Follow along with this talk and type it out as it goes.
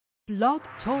Blog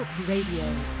Talk Radio.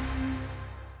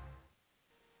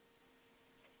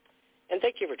 And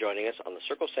thank you for joining us on the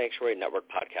Circle Sanctuary Network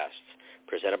podcasts,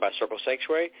 presented by Circle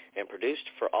Sanctuary and produced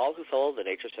for all who follow the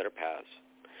Nature Center paths.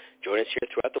 Join us here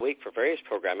throughout the week for various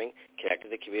programming connecting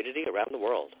the community around the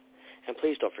world. And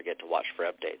please don't forget to watch for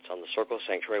updates on the Circle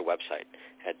Sanctuary website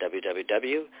at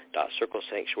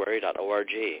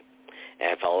www.circlesanctuary.org.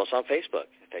 And follow us on Facebook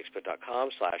at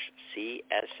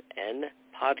facebook.com/CSN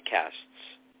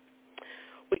Podcasts.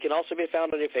 We can also be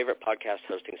found on your favorite podcast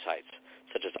hosting sites,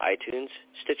 such as iTunes,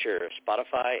 Stitcher,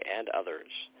 Spotify, and others.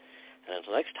 And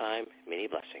until next time, many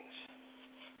blessings.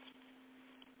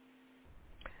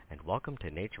 And welcome to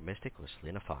Nature Mystic with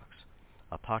Selena Fox,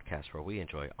 a podcast where we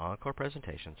enjoy encore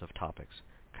presentations of topics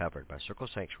covered by Circle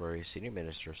Sanctuary Senior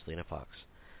Minister Selena Fox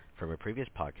from her previous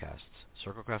podcasts,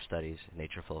 Circlecraft Studies,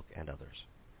 Nature Folk, and others.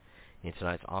 In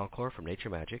tonight's encore from Nature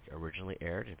Magic, originally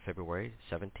aired in February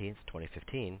 17,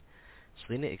 2015,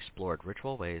 Selena explored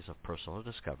ritual ways of personal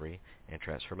discovery and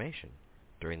transformation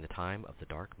during the time of the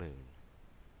dark moon.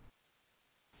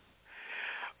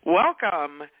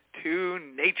 Welcome to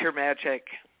Nature Magic.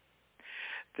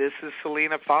 This is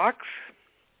Selena Fox.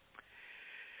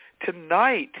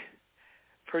 Tonight,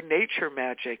 for Nature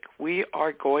Magic, we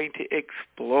are going to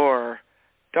explore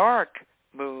dark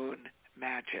moon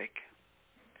magic.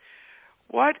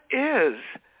 What is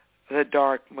the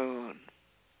dark moon?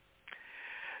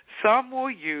 Some will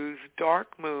use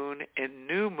dark moon and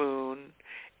new moon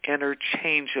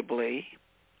interchangeably.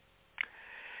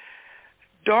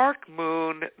 Dark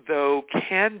moon, though,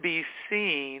 can be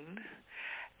seen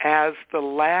as the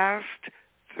last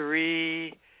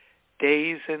 3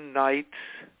 days and nights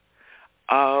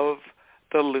of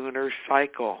the lunar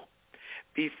cycle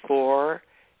before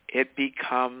it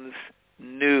becomes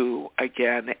new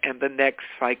again and the next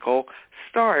cycle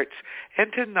starts.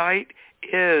 And tonight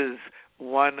is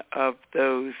one of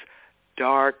those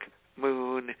dark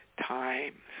moon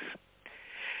times.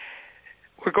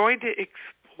 We're going to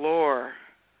explore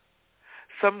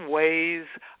some ways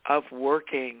of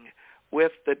working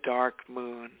with the dark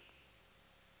moon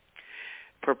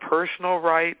for personal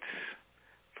rites,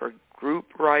 for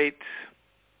group rites.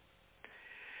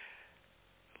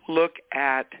 Look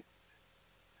at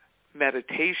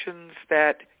meditations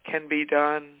that can be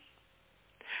done,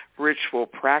 ritual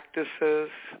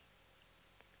practices,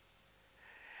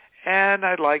 and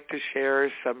I'd like to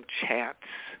share some chants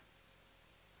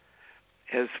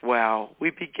as well.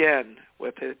 We begin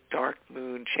with a dark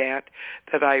moon chant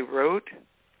that I wrote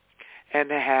and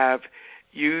have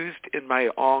used in my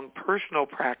own personal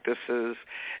practices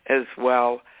as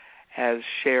well as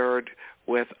shared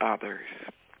with others.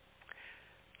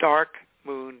 Dark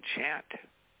moon chant.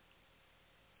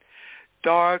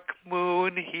 Dark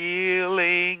moon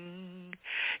healing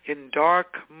in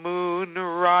dark moon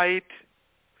rite.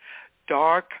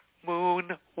 Dark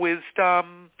moon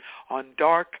wisdom on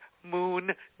dark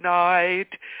moon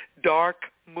night.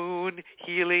 Dark moon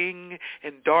healing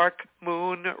in dark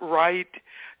moon rite.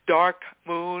 Dark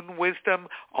moon wisdom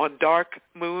on dark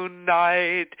moon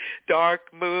night.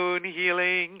 Dark moon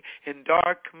healing in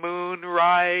dark moon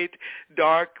rite.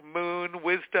 Dark moon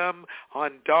wisdom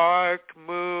on dark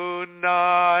moon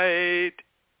night.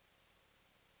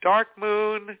 Dark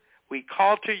moon, we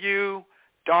call to you.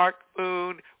 Dark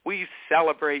moon, we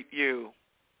celebrate you.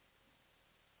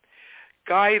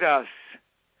 Guide us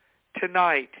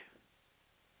tonight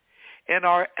in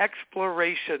our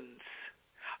explorations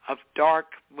of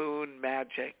dark moon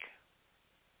magic.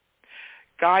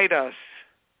 Guide us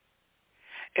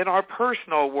in our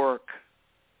personal work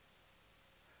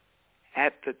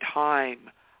at the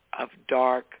time of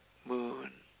dark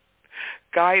moon.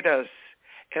 Guide us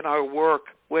in our work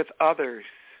with others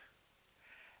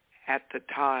at the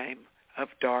time of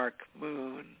dark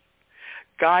moon.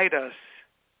 Guide us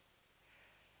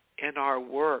in our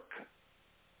work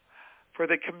for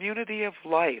the community of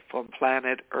life on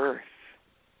planet Earth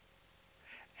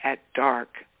at dark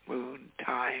moon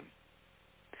time.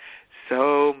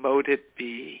 So mote it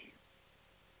be.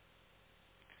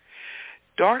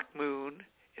 Dark moon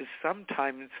is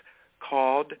sometimes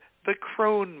called the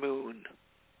crone moon.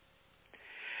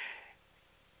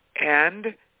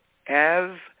 And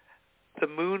as the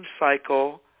moon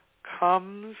cycle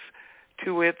comes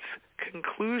to its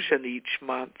conclusion each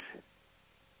month,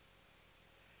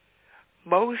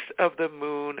 most of the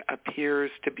moon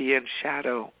appears to be in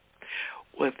shadow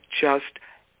with just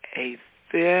a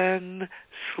thin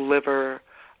sliver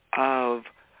of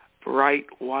bright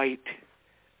white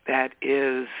that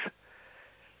is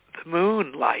the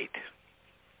moonlight.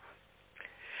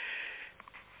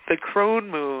 The crone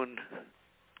moon,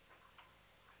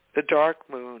 the dark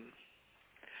moon,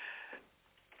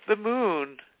 the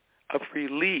moon of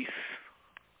release,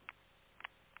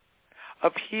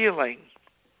 of healing,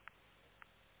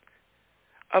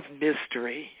 of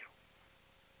mystery,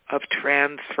 of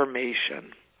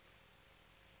transformation.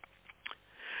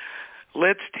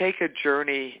 Let's take a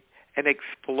journey and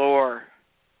explore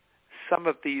some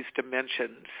of these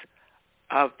dimensions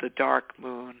of the dark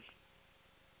moon.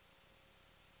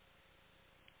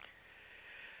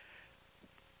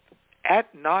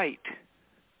 At night,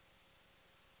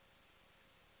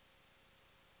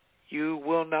 you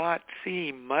will not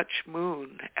see much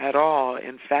moon at all.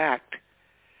 In fact,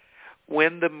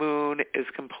 when the moon is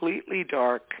completely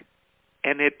dark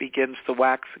and it begins to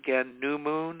wax again, new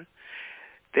moon,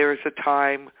 there is a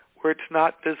time where it's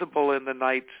not visible in the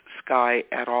night sky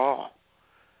at all.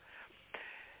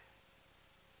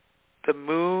 The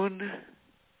moon,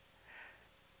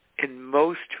 in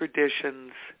most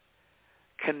traditions,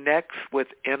 connects with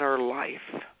inner life.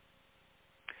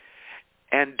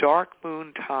 And dark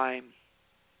moon time,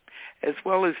 as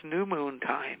well as new moon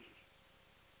time,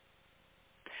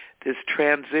 this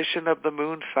transition of the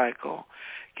moon cycle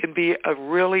can be a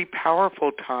really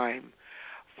powerful time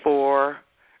for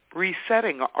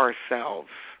resetting ourselves.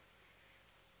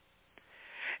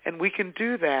 And we can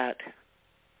do that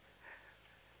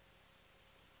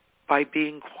by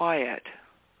being quiet,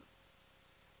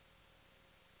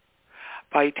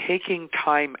 by taking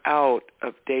time out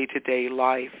of day-to-day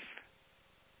life,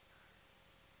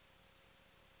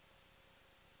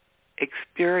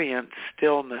 experience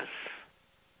stillness,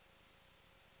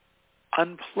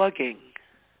 unplugging,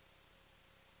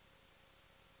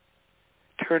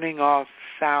 turning off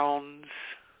sounds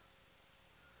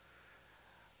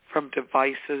from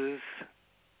devices,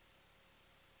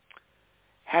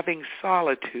 having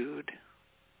solitude,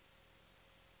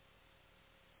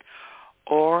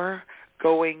 or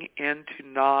going into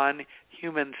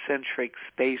non-human-centric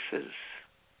spaces,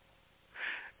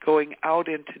 going out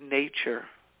into nature,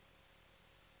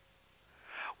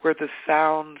 where the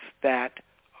sounds that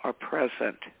are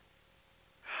present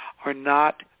are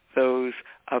not those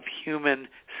of human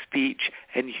speech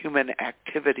and human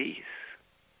activities,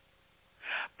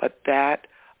 but that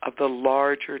of the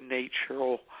larger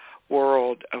natural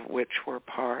world of which we're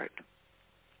part.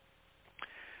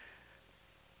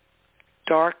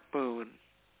 Dark moon,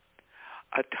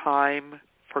 a time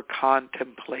for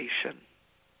contemplation,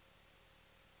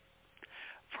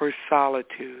 for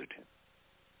solitude,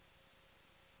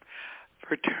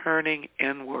 for turning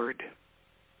inward,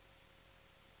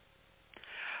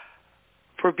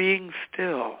 for being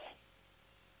still.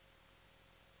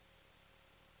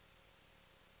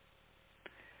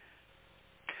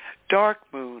 Dark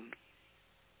moon,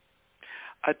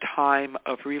 a time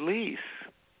of release.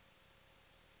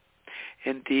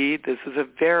 Indeed, this is a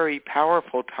very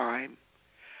powerful time.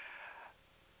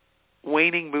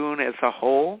 Waning moon as a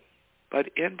whole, but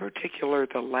in particular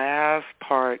the last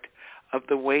part of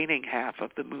the waning half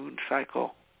of the moon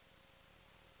cycle.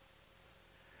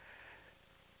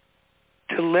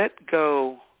 To let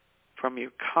go from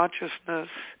your consciousness,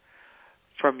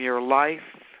 from your life,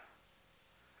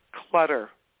 clutter,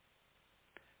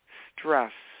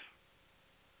 stress,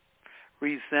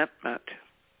 resentment,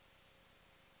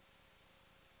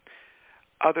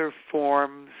 other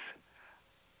forms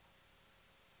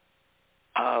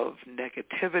of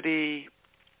negativity,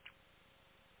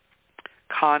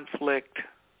 conflict,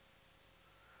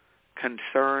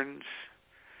 concerns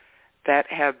that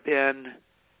have been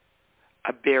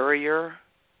a barrier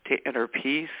to inner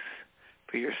peace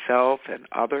for yourself and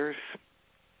others.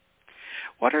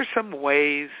 What are some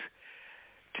ways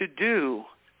to do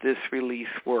this release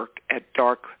work at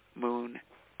dark moon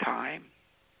time?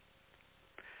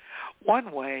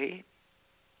 One way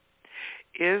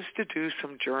is to do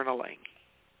some journaling.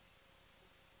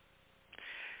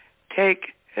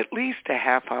 Take at least a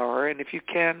half hour, and if you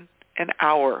can, an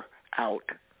hour out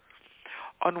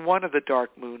on one of the dark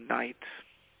moon nights.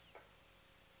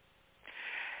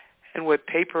 And with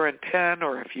paper and pen,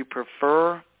 or if you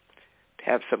prefer to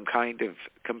have some kind of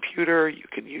computer, you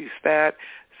can use that.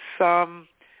 Some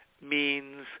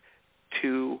means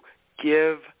to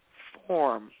give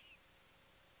form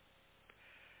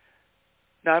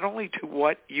not only to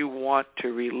what you want to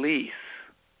release,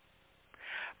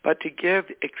 but to give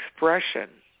expression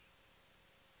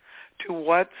to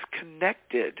what's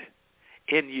connected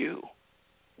in you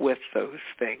with those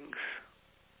things.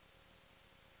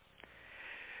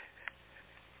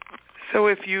 So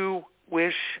if you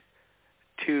wish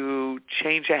to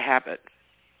change a habit,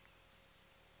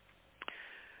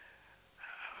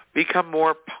 become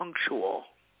more punctual,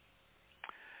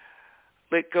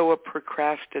 let go of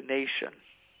procrastination,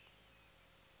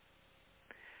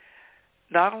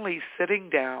 not only sitting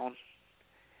down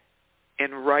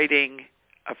and writing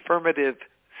affirmative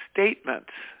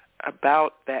statements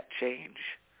about that change.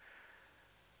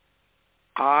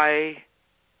 I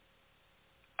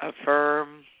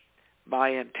affirm my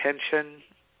intention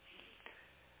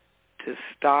to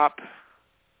stop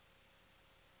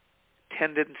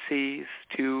tendencies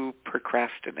to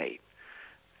procrastinate.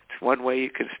 It's one way you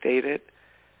could state it.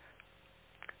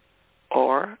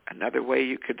 Or another way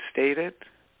you could state it,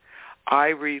 I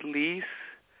release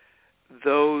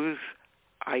those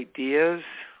ideas,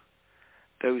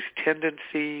 those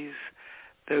tendencies,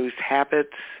 those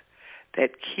habits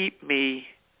that keep me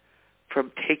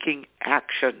from taking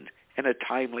action in a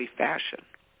timely fashion.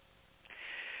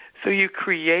 So you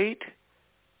create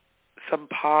some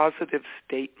positive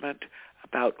statement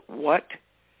about what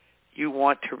you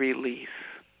want to release.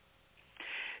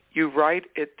 You write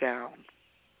it down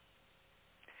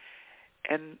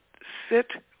and sit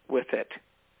with it,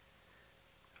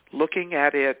 looking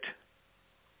at it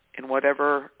in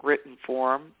whatever written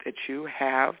form that you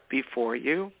have before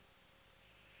you.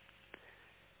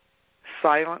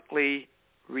 Silently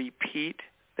repeat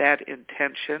that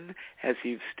intention as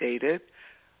you've stated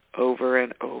over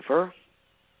and over.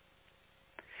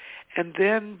 And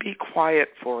then be quiet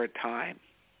for a time.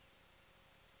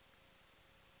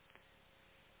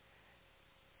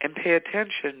 And pay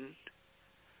attention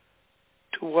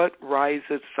to what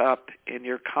rises up in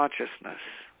your consciousness.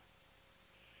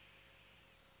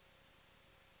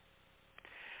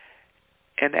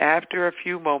 And after a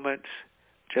few moments,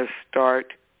 just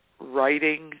start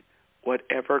writing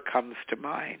whatever comes to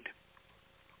mind.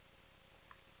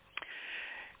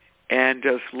 And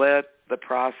just let the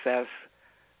process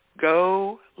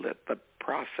go, let the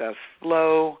process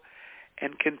flow,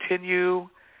 and continue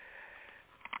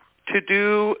to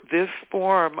do this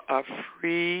form of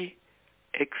free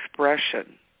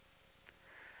expression,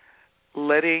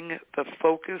 letting the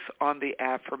focus on the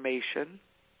affirmation,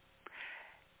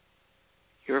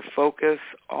 your focus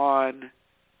on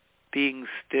being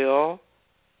still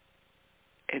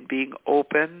and being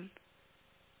open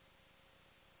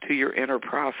to your inner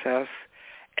process,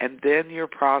 and then your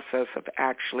process of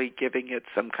actually giving it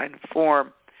some kind of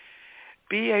form,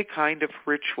 be a kind of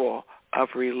ritual of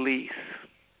release.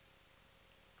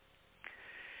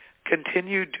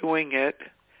 Continue doing it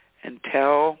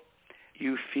until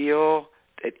you feel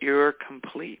that you're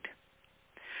complete.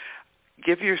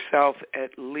 Give yourself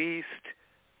at least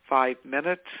 5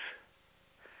 minutes,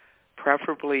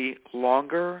 preferably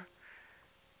longer,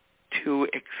 to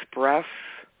express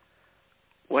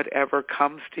whatever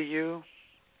comes to you,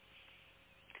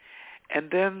 and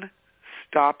then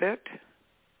stop it,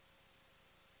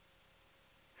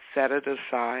 set it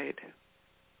aside,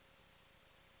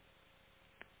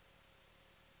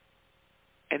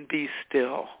 and be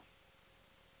still.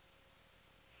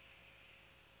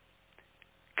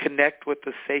 Connect with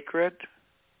the sacred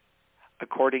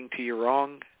according to your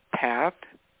own path.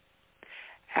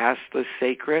 Ask the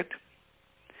sacred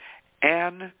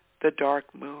and the dark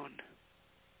moon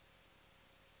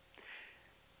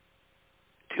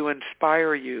to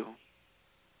inspire you,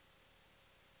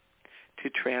 to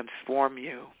transform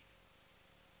you,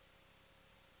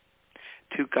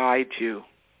 to guide you.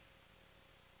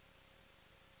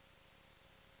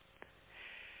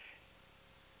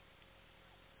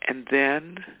 And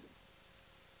then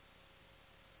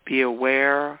be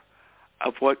aware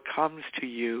of what comes to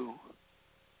you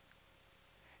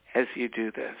as you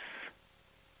do this.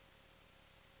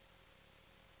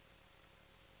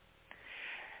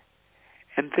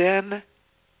 And then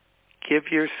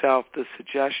give yourself the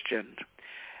suggestion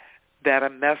that a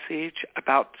message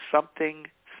about something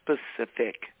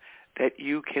specific that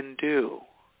you can do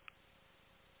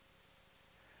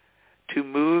to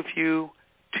move you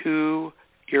to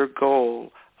your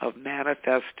goal of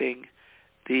manifesting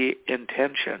the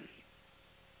intention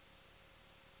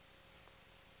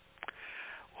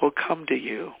will come to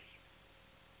you.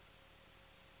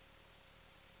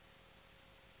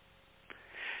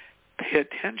 Pay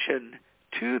attention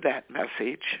to that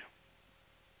message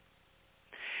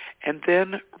and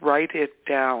then write it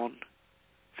down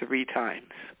 3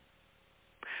 times.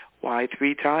 Why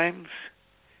 3 times?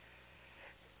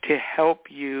 To help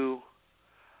you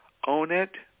own it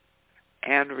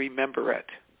and remember it.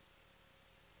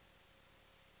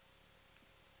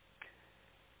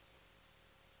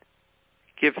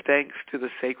 Give thanks to the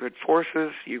sacred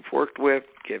forces you've worked with.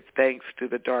 Give thanks to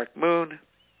the dark moon.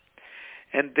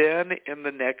 And then in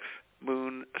the next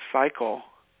moon cycle,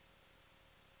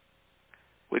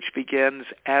 which begins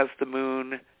as the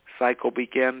moon cycle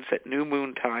begins at new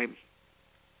moon time,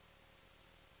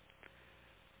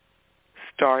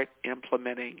 start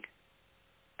implementing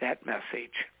that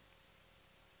message.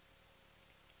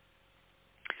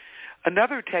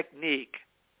 Another technique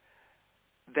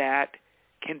that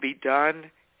can be done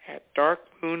at dark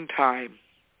moon time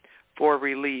for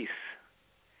release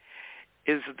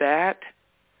is that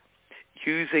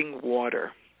using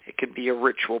water. It can be a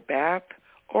ritual bath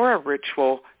or a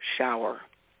ritual shower.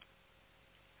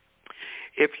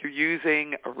 If you're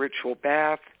using a ritual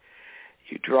bath,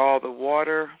 you draw the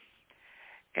water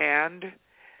and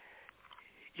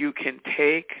you can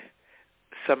take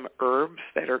some herbs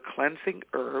that are cleansing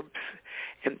herbs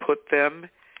and put them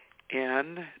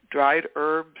in dried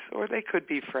herbs, or they could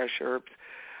be fresh herbs.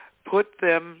 Put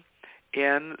them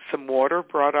in some water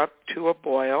brought up to a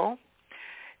boil,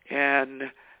 and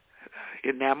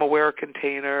enamelware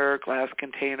container, glass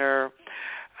container,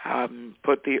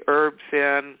 put the herbs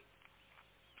in,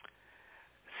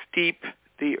 steep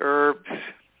the herbs,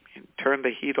 turn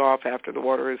the heat off after the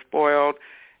water is boiled,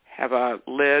 have a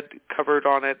lid covered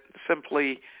on it,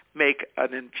 simply make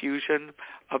an infusion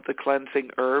of the cleansing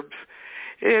herbs.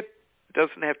 It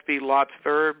doesn't have to be lots of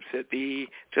herbs. It'd be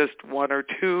just one or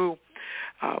two.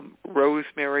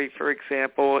 Rosemary, for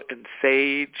example, and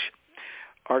sage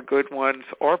are good ones,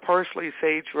 or parsley,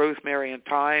 sage, rosemary, and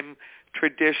thyme,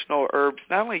 traditional herbs,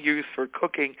 not only used for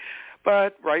cooking,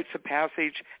 but rites of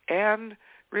passage and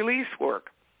release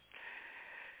work.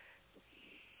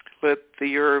 Let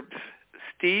the herbs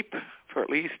steep for at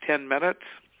least 10 minutes,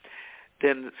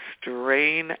 then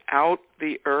strain out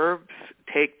the herbs,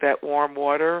 take that warm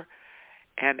water,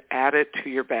 and add it to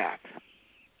your bath.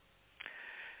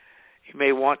 You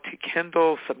may want to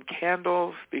kindle some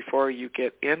candles before you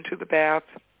get into the bath,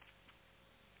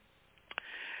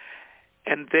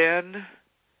 and then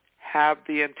have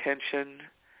the intention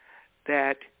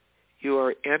that you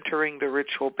are entering the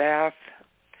ritual bath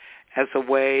as a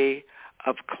way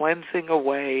of cleansing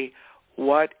away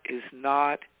what is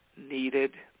not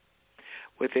needed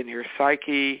within your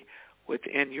psyche,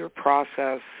 within your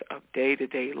process of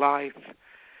day-to-day life.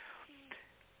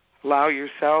 Allow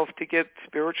yourself to get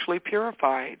spiritually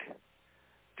purified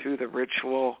through the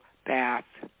ritual bath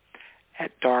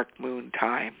at dark moon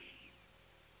time.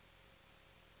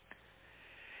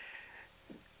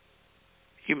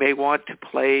 You may want to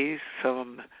play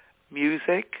some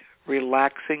music,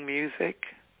 relaxing music.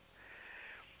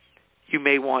 You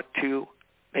may want to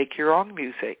make your own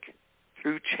music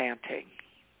through chanting.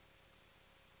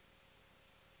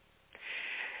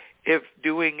 If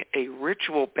doing a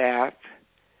ritual bath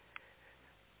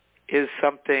is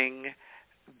something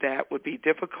that would be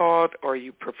difficult, or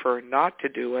you prefer not to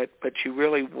do it, but you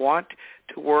really want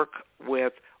to work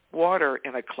with water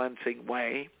in a cleansing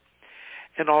way,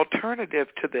 an alternative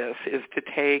to this is to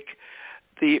take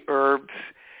the herbs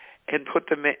and put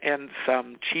them in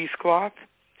some cheesecloth,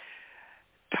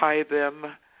 tie them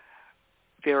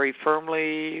very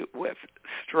firmly with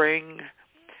string.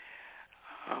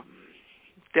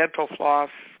 Dental floss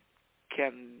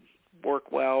can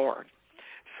work well, or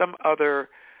some other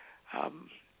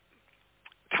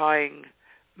tying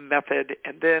method,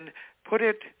 and then put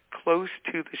it close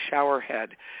to the shower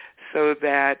head so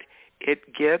that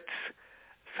it gets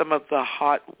some of the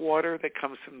hot water that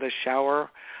comes from the shower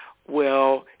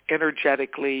will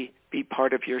energetically be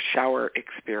part of your shower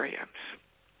experience.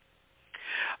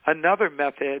 Another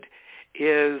method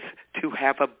is to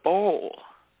have a bowl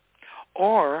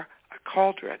or a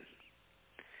cauldron.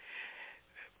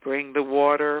 Bring the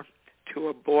water to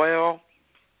a boil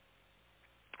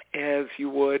as you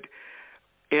would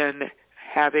in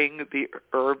having the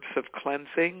herbs of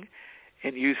cleansing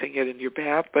and using it in your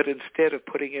bath, but instead of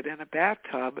putting it in a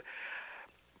bathtub,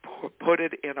 put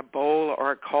it in a bowl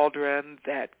or a cauldron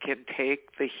that can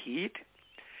take the heat,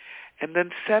 and then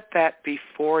set that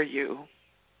before you,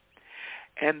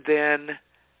 and then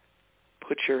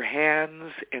put your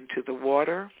hands into the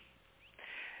water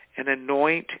and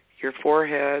anoint your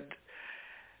forehead.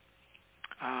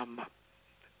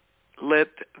 Let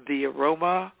the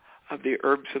aroma of the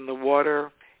herbs in the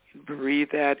water, breathe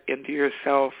that into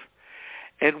yourself,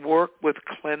 and work with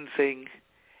cleansing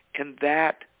in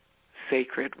that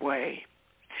sacred way.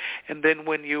 And then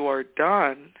when you are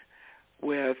done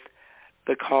with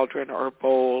the cauldron or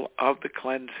bowl of the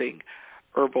cleansing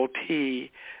herbal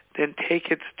tea, then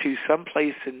take it to some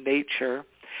place in nature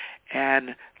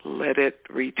and let it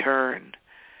return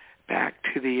back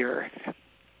to the earth.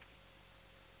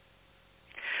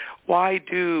 Why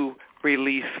do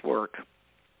release work?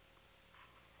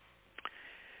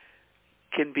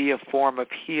 Can be a form of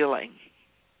healing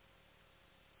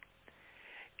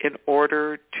in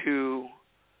order to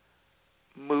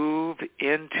move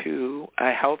into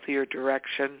a healthier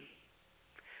direction.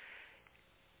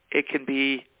 it can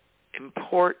be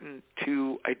important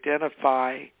to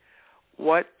identify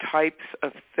what types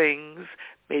of things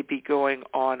may be going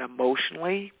on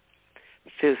emotionally,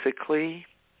 physically,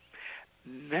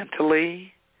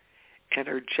 mentally,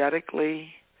 energetically,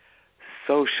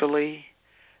 socially,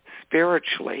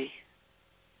 spiritually,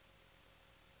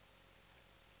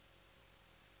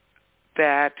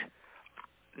 that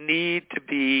need to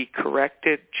be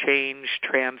corrected, changed,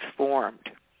 transformed.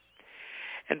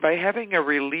 And by having a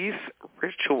release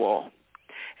ritual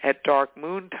at dark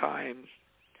moon time,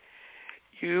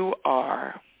 you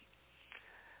are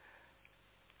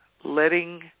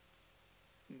letting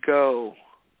go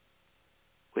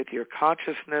with your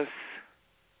consciousness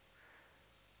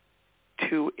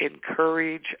to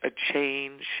encourage a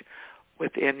change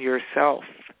within yourself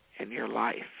in your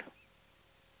life.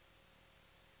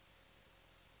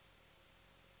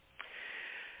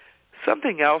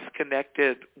 Something else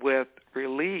connected with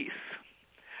release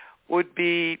would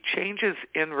be changes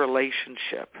in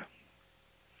relationship.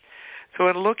 So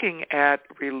in looking at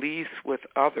release with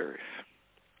others,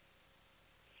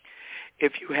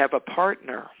 if you have a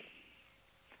partner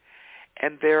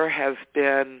and there has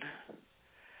been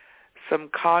some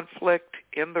conflict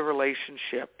in the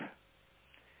relationship,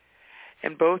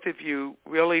 and both of you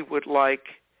really would like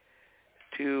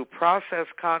to process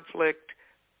conflict,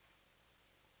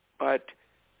 but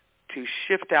to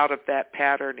shift out of that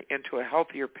pattern into a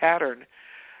healthier pattern,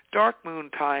 dark moon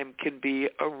time can be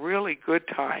a really good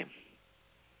time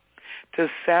to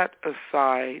set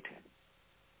aside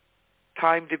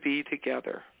time to be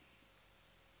together.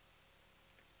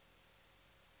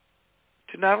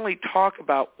 To not only talk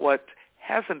about what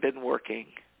hasn't been working,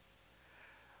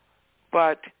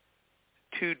 but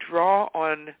to draw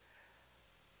on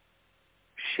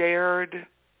shared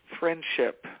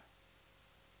friendship,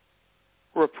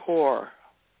 rapport,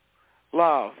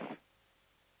 love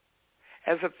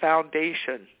as a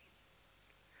foundation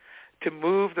to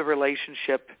move the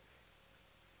relationship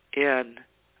in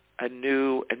a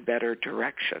new and better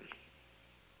direction.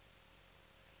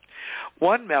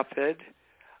 One method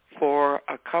for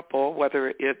a couple,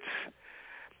 whether it's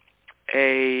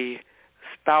a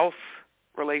spouse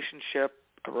relationship,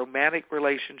 a romantic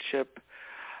relationship,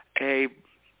 a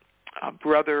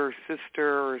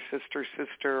brother-sister or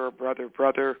sister-sister or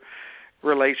brother-brother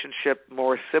relationship,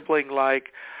 more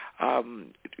sibling-like,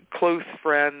 close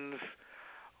friends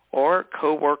or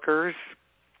co-workers,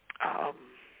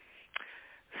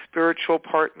 spiritual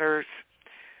partners,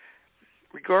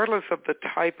 regardless of the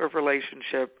type of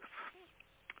relationship,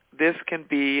 this can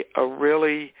be a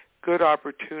really good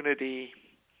opportunity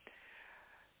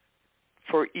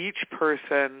for each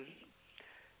person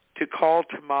to call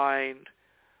to mind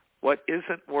what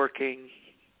isn't working,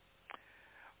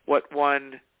 what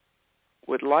one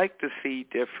would like to see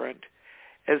different,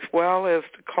 as well as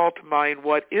to call to mind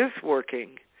what is working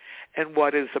and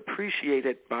what is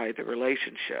appreciated by the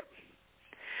relationship.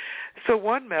 So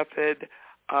one method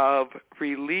of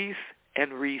release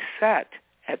and reset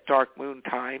at dark moon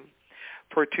time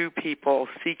for two people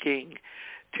seeking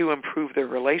to improve their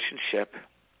relationship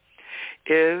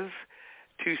is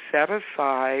to set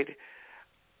aside,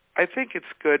 I think it's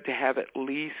good to have at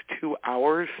least 2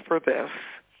 hours for this,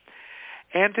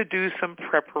 and to do some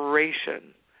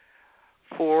preparation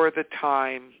for the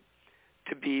time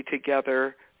to be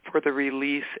together for the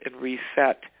release and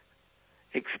reset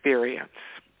experience.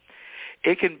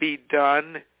 It can be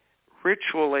done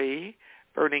ritually,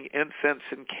 burning incense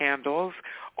and candles,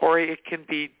 or it can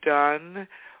be done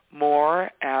more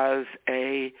as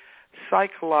a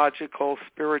psychological,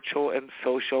 spiritual, and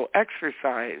social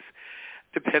exercise,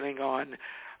 depending on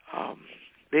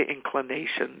the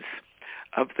inclinations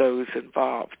of those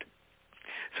involved.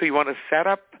 So you want to set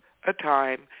up a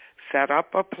time, set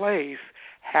up a place,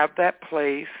 have that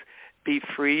place be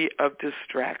free of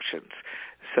distractions.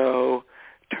 So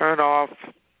turn off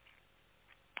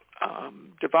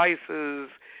devices,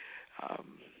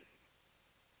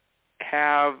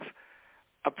 have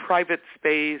a private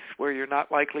space where you're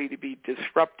not likely to be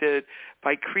disrupted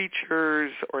by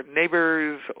creatures or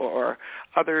neighbors or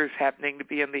others happening to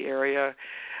be in the area.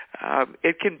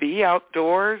 It can be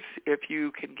outdoors if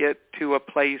you can get to a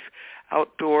place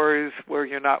outdoors where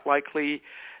you're not likely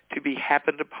to be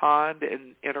happened upon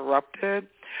and interrupted.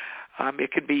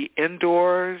 It can be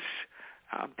indoors.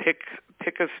 Pick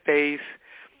a space.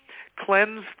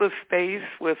 Cleanse the space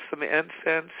with some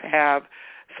incense. Have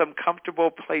some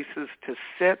comfortable places to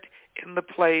sit in the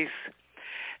place.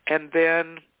 And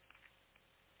then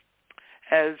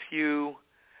as you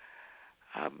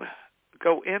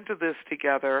go into this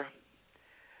together,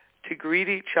 to greet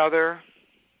each other,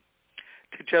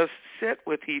 to just sit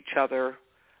with each other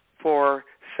for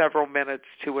several minutes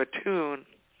to a tune.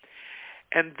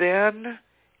 And then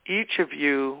each of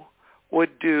you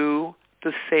would do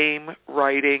the same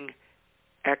writing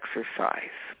exercise.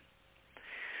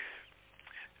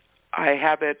 I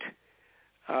have it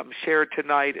shared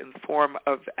tonight in the form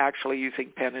of actually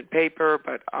using pen and paper,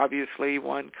 but obviously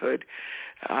one could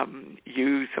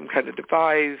use some kind of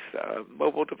device,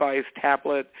 mobile device,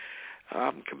 tablet,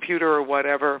 computer, or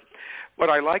whatever. What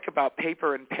I like about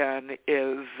paper and pen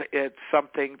is it's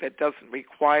something that doesn't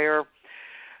require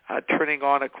turning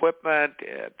on equipment.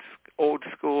 It's old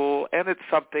school, and it's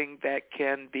something that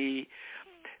can be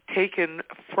taken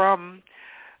from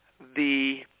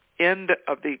the end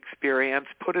of the experience,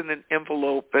 put in an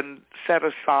envelope, and set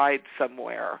aside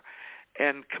somewhere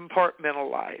and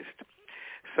compartmentalized.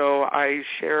 So I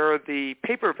share the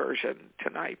paper version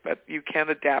tonight, but you can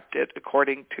adapt it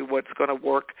according to what's going to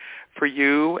work for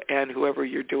you and whoever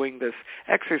you're doing this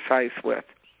exercise with.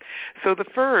 So the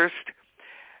first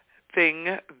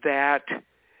thing that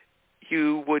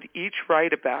you would each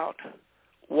write about,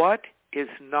 what is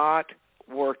not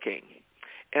working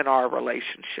in our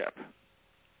relationship.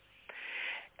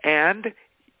 And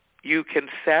you can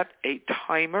set a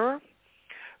timer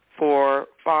for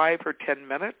 5 or 10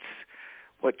 minutes,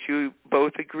 what you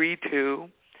both agree to,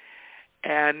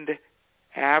 and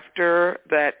after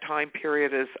that time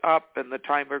period is up and the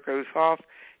timer goes off,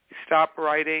 you stop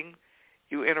writing,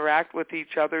 you interact with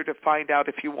each other to find out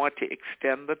if you want to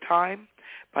extend the time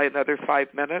by another 5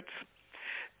 minutes.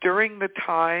 During the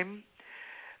time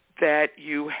that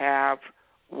you have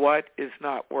what is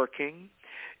not working,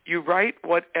 you write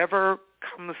whatever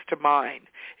comes to mind.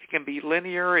 It can be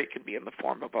linear, it can be in the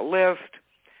form of a list.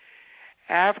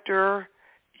 After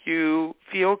you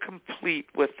feel complete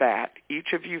with that,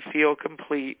 each of you feel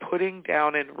complete putting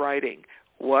down in writing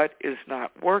what is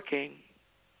not working,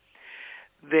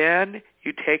 then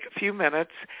you take a few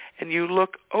minutes and you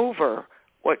look over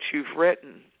what you've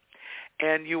written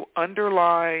and you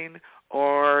underline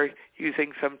or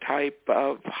using some type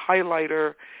of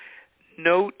highlighter,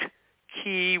 note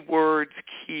key words,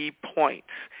 key points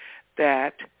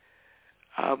that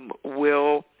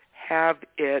will have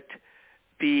it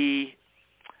be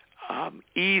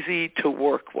easy to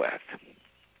work with.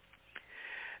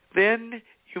 Then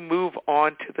you move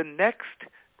on to the next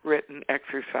written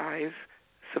exercise,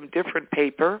 some different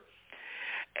paper,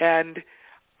 and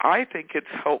I think it's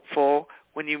helpful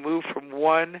when you move from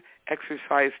one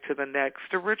exercise to the next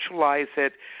to ritualize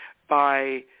it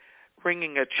by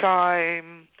ringing a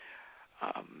chime.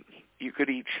 You could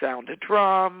each sound a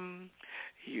drum.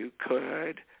 You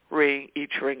could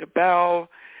each ring a bell,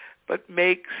 but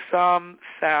make some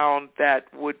sound that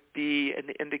would be an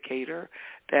indicator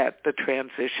that the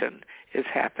transition is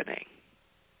happening.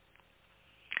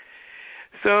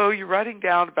 So you're writing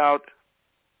down about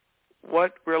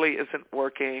what really isn't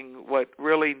working, what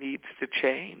really needs to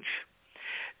change.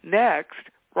 Next,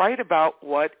 write about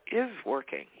what is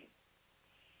working.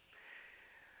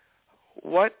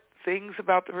 What things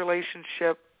about the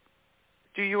relationship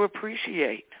do you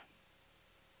appreciate?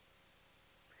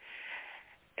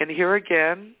 And here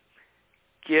again,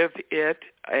 give it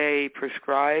a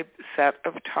prescribed set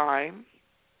of time.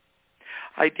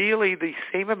 Ideally, the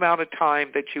same amount of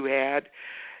time that you had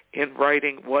in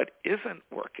writing what isn't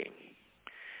working.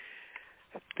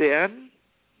 Then,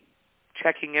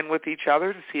 checking in with each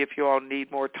other to see if you all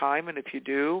need more time, and if you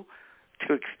do,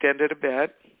 to extend it a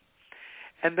bit.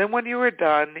 And then when you are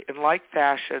done, in like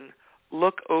fashion,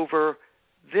 look over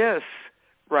this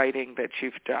writing that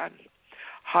you've done.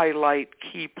 Highlight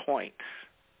key points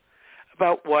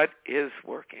about what is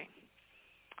working.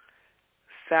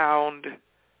 Sound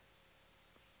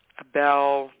a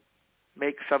bell,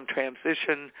 make some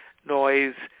transition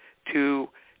noise to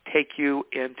take you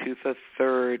into the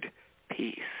third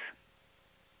piece.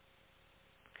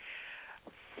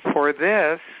 For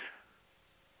this,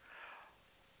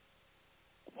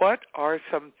 what are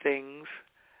some things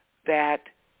that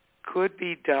could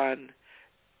be done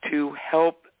to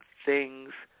help things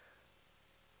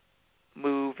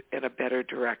move in a better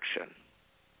direction?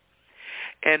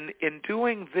 And in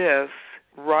doing this,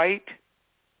 write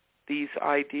these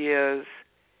ideas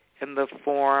in the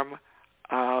form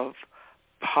of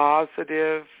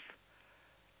positive,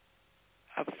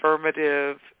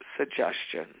 affirmative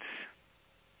suggestions.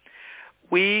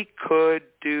 We could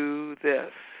do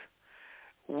this.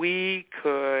 We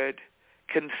could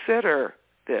consider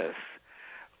this.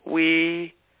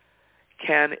 We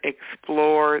can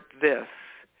explore this.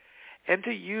 And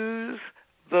to use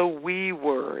the we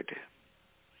word.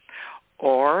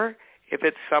 Or if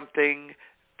it's something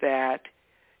that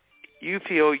you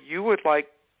feel you would like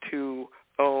to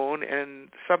own and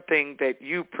something that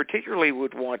you particularly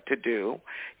would want to do,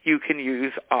 you can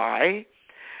use I.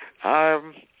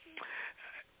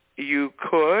 You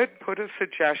could put a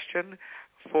suggestion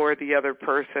for the other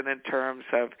person in terms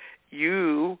of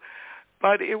you,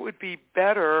 but it would be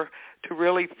better to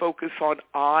really focus on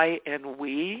I and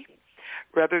we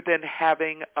rather than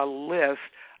having a list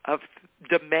of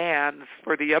demands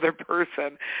for the other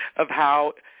person of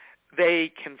how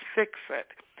they can fix it.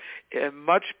 It's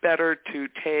much better to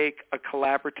take a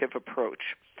collaborative approach.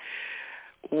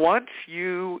 Once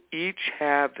you each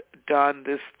have done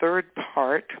this third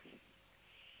part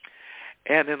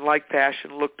and in like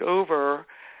fashion looked over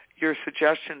your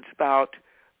suggestions about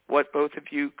what both of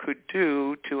you could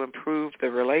do to improve the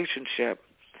relationship,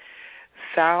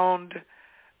 sound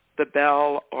the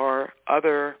bell or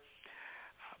other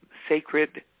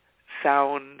sacred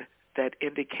sound that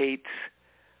indicates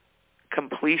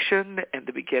completion and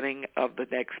the beginning of the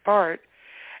next part,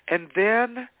 and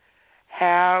then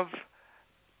have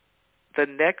the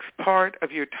next part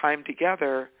of your time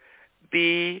together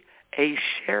be a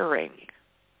sharing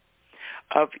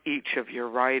of each of your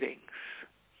writings,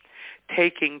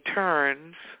 taking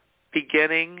turns,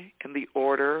 beginning in the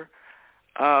order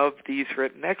of these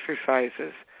written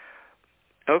exercises.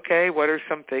 Okay, what are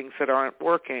some things that aren't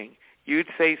working? You'd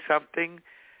say something,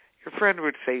 your friend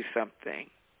would say something.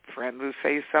 Friend would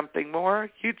say something more,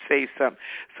 you'd say something.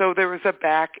 So there was a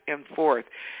back and forth.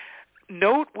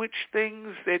 Note which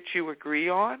things that you agree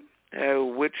on,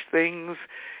 which things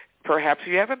perhaps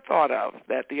you haven't thought of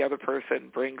that the other person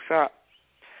brings up.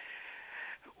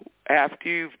 After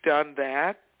you've done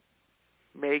that,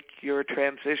 make your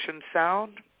transition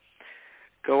sound.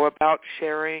 Go about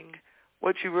sharing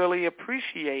what you really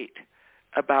appreciate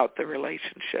about the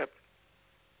relationship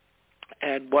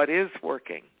and what is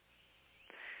working.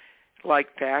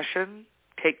 Like fashion,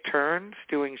 take turns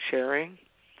doing sharing.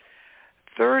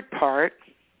 Third part,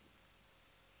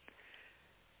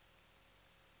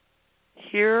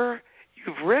 here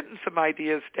you've written some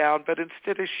ideas down, but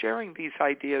instead of sharing these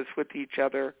ideas with each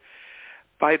other,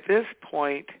 by this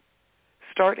point,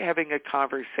 start having a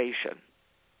conversation.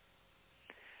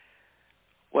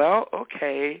 Well,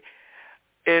 okay,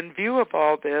 in view of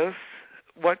all this,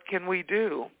 what can we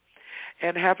do?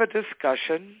 And have a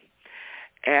discussion,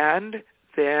 and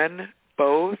then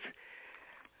both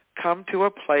come to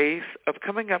a place of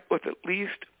coming up with at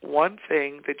least one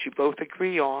thing that you both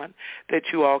agree on that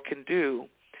you all can do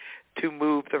to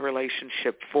move the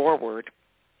relationship forward.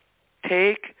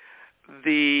 Take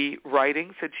the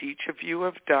writings that each of you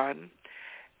have done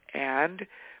and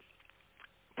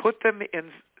put them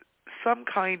in some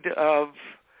kind of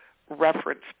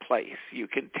reference place. You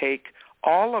can take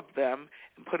all of them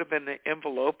and put them in an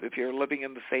envelope if you're living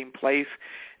in the same place,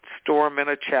 store them in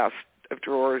a chest of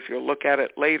drawers. You'll look at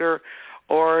it later.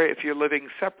 Or if you're living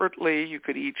separately, you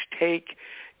could each take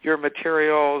your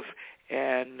materials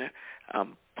and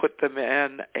put them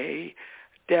in a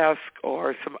desk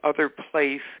or some other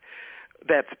place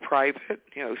that's private,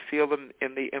 seal them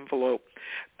in the envelope.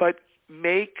 But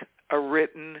make a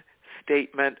written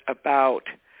statement about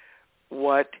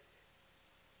what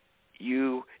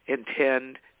you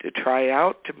intend to try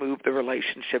out to move the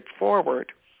relationship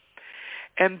forward.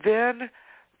 And then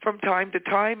from time to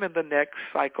time in the next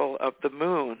cycle of the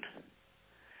moon,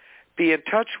 be in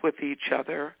touch with each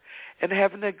other and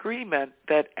have an agreement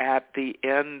that at the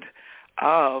end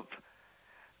of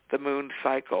the moon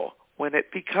cycle, when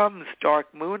it becomes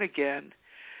dark moon again,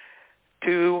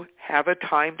 to have a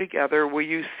time together where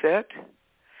you sit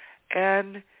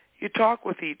and you talk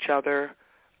with each other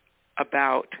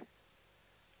about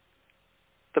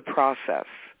the process.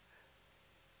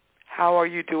 How are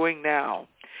you doing now?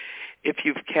 If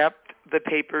you've kept the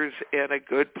papers in a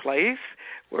good place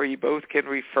where you both can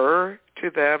refer to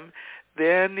them,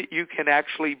 then you can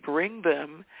actually bring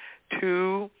them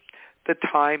to the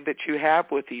time that you have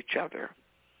with each other.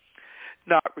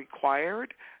 Not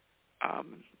required.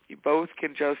 You both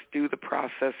can just do the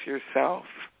process yourself.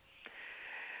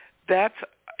 That's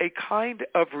a kind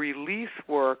of release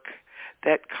work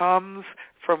that comes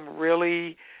from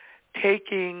really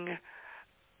taking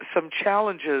some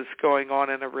challenges going on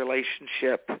in a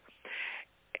relationship,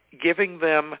 giving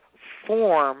them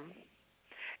form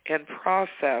and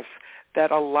process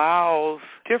that allows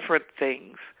different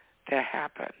things to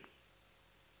happen.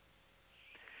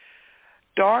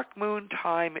 Dark moon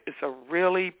time is a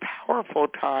really powerful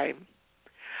time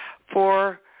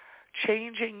for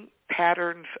changing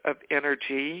patterns of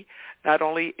energy, not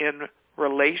only in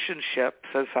relationships,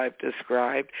 as I've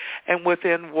described, and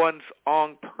within one's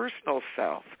own personal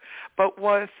self, but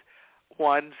with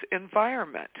one's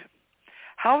environment.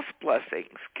 House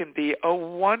blessings can be a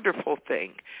wonderful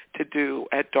thing to do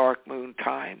at dark moon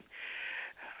time.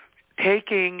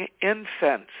 Taking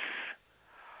incense,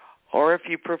 or if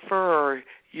you prefer,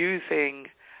 using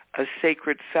a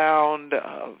sacred sound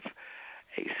of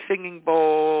a singing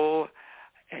bowl,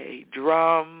 a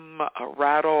drum, a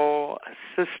rattle, a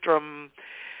sistrum,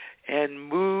 and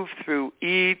move through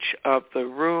each of the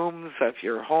rooms of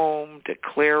your home to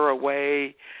clear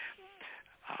away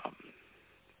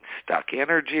stuck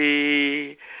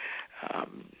energy,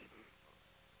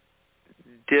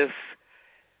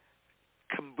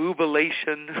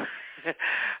 discombobulation,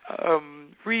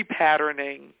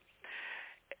 repatterning,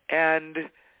 and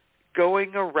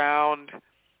going around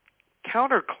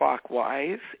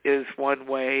counterclockwise is one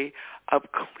way of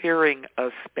clearing a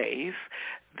space.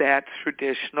 That's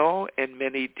traditional in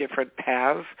many different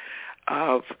paths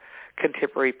of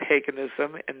contemporary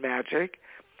paganism and magic.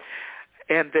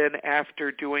 And then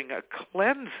after doing a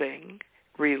cleansing,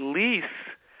 release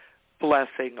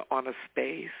blessing on a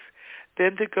space,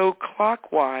 then to go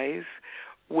clockwise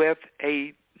with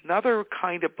another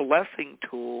kind of blessing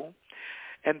tool,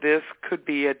 and this could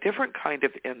be a different kind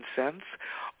of incense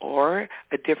or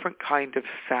a different kind of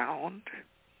sound,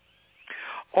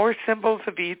 or symbols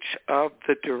of each of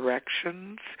the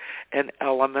directions and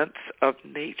elements of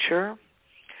nature,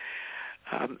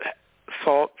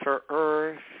 salt for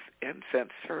earth,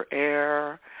 incense for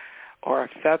air, or a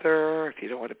feather if you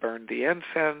don't want to burn the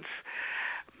incense,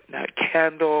 a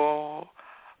candle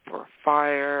for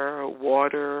fire,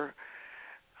 water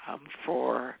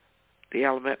for the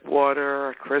element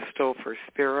water, a crystal for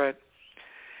spirit.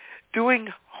 Doing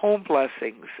home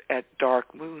blessings at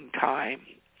dark moon time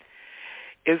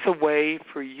is a way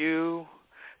for you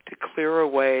to clear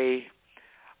away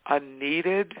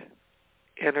unneeded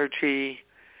energy,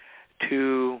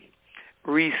 to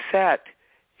reset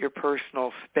your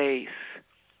personal space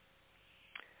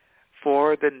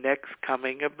for the next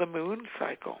coming of the moon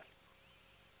cycle.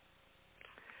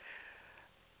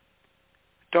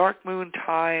 Dark moon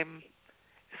time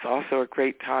is also a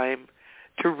great time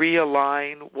to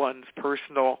realign one's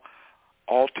personal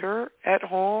altar at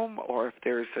home, or if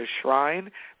there's a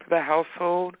shrine for the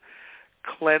household,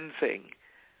 cleansing,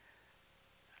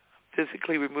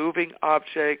 physically removing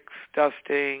objects,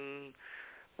 dusting,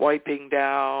 wiping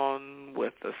down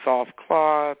with a soft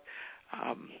cloth,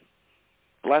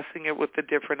 blessing it with the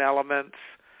different elements.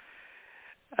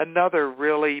 Another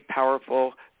really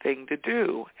powerful thing to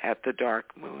do at the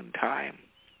dark moon time.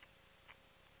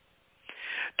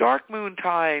 Dark moon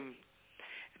time,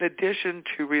 in addition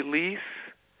to release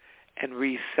and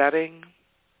resetting,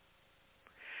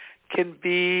 can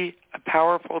be a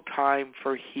powerful time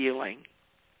for healing.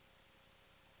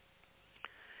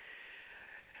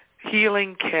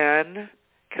 Healing can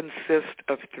consist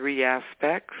of three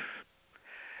aspects: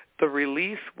 the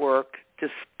release work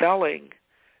dispelling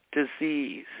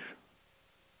disease,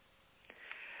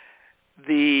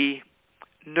 the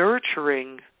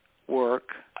nurturing work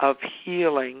of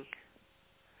healing,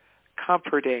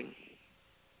 comforting,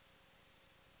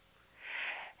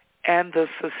 and the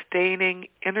sustaining,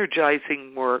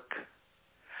 energizing work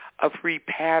of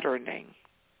repatterning.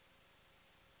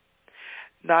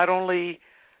 Not only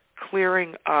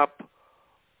clearing up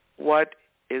what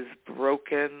is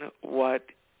broken, what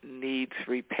needs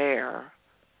repair,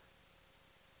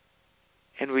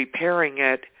 and repairing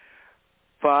it,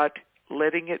 but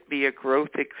letting it be a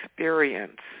growth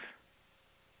experience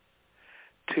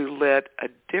to let a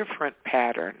different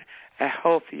pattern, a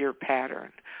healthier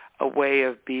pattern, a way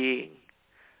of being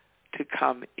to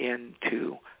come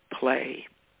into play.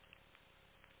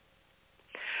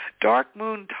 Dark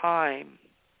moon time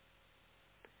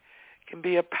can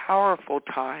be a powerful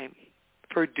time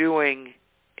for doing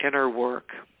inner work.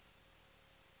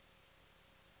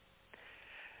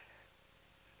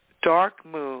 Dark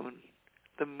moon,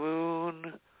 the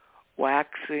moon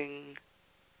waxing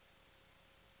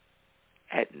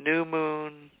at new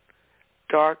moon,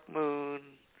 dark moon,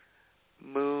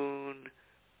 moon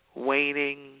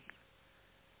waning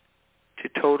to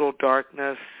total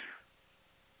darkness,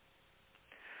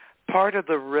 part of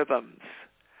the rhythms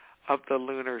of the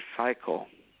lunar cycle.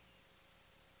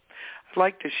 I'd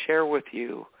like to share with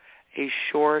you a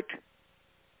short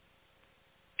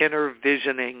inner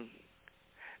visioning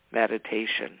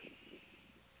meditation.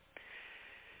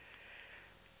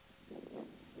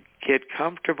 Get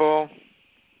comfortable.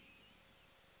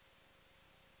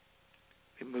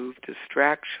 Remove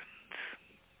distractions.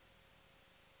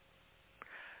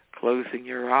 Closing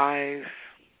your eyes.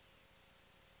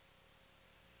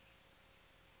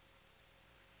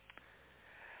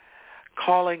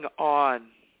 Calling on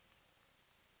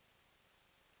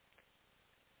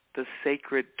the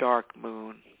sacred dark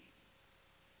moon,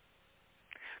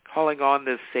 calling on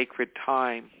this sacred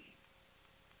time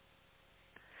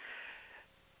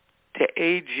to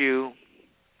aid you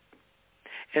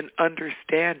in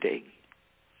understanding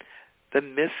the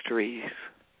mysteries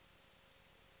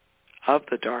of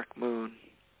the dark moon.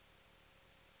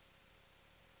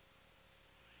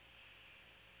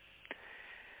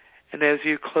 And as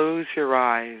you close your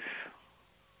eyes,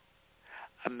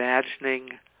 imagining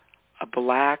a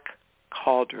black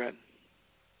cauldron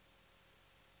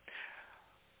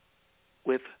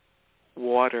with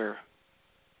water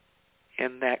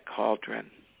in that cauldron,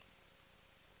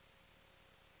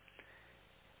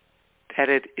 that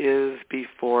it is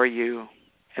before you,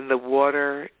 and the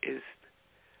water is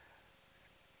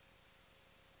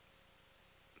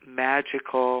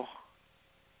magical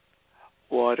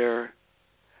water,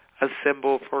 a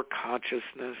symbol for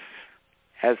consciousness,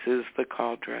 as is the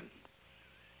cauldron.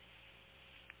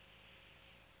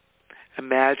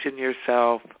 Imagine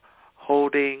yourself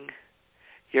holding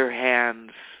your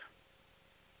hands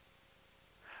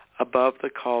above the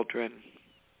cauldron,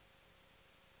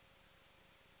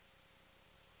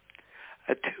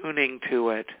 attuning to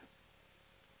it,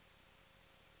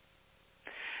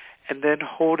 and then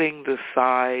holding the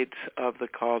sides of the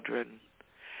cauldron,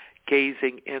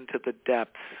 gazing into the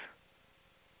depths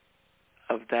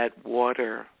of that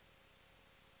water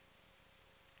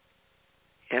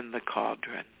in the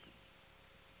cauldron.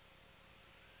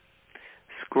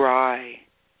 Scry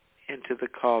into the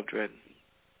cauldron,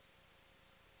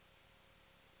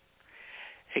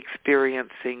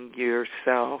 experiencing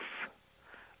yourself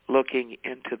looking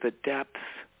into the depths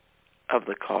of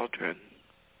the cauldron.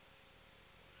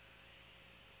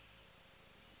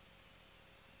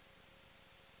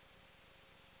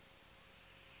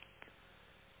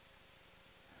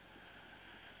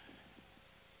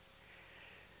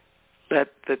 Let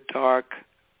the dark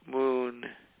moon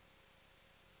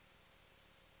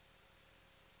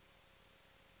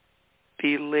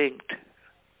be linked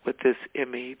with this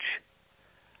image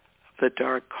of the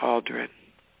dark cauldron.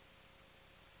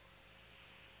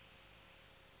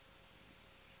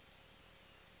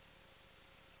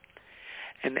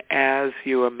 And as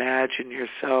you imagine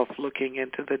yourself looking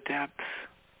into the depths,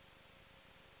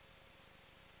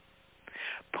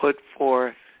 put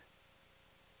forth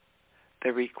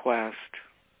the request.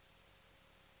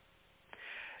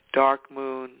 Dark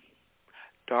moon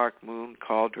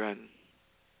cauldron,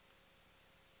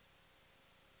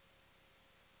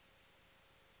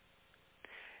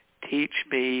 teach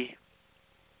me,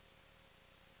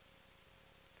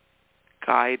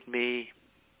 guide me,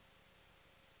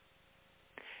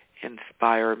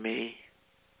 inspire me,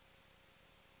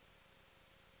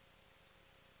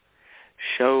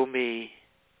 show me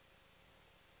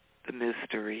the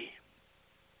mystery.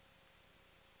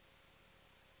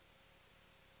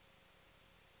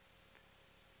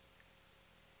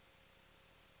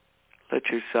 Let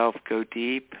yourself go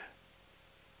deep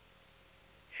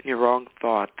in your own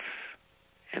thoughts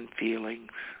and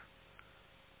feelings.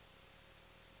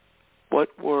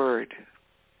 What word,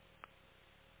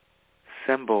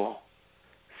 symbol,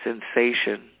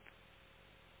 sensation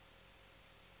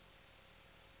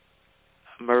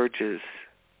emerges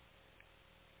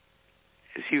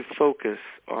as you focus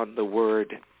on the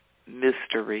word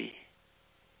mystery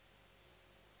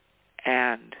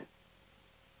and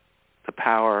the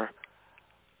power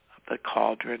of the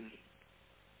cauldron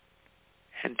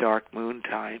and dark moon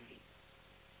time?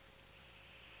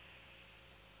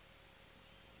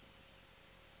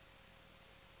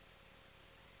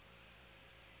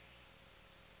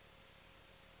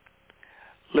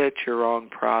 Let your own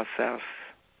process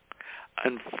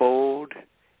unfold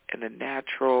in a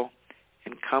natural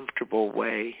and comfortable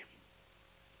way.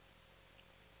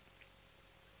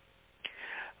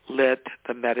 Let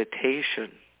the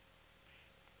meditation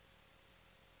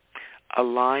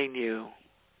align you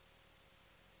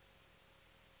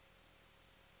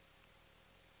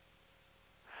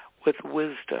with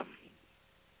wisdom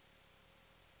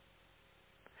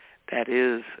that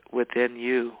is within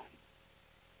you.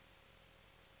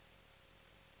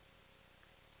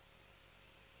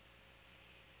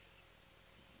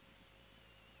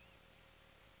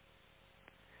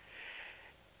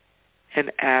 And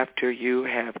after you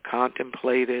have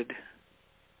contemplated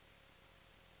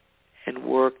and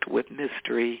worked with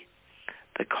mystery,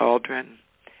 the cauldron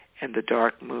and the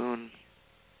dark moon,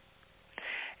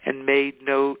 and made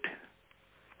note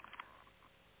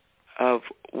of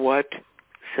what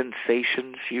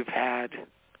sensations you've had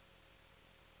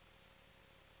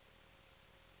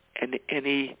and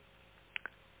any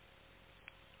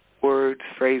words,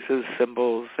 phrases,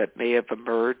 symbols that may have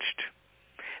emerged,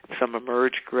 Some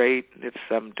emerge great, and if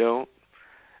some don't,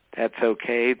 that's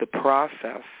okay. The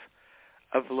process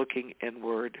of looking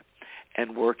inward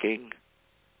and working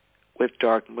with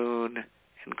dark moon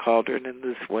and cauldron in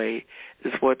this way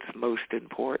is what's most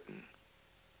important.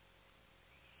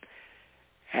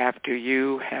 After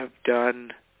you have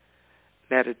done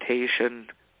meditation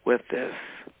with this,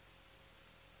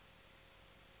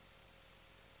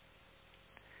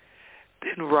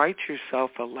 then write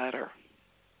yourself a letter.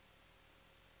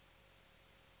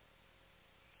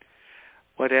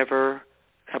 Whatever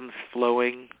comes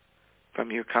flowing from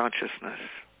your consciousness.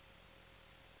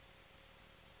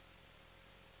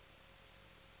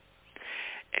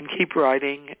 And keep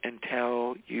writing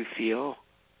until you feel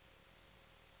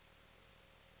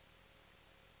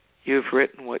you've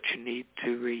written what you need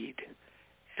to read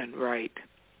and write.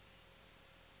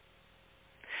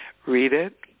 Read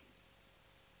it.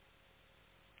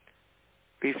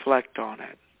 Reflect on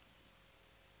it.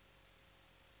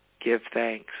 Give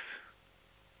thanks.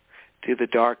 To the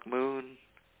dark moon,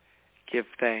 give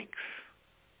thanks.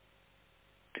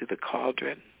 To the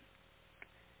cauldron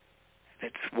and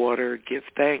its water, give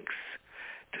thanks.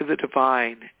 To the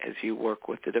divine as you work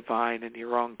with the divine in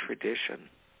your own tradition.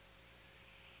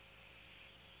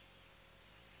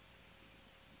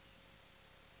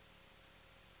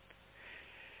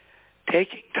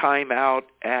 Taking time out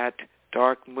at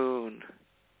dark moon,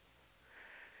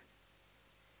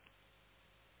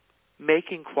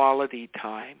 making quality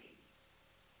time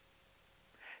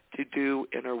to do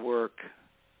inner work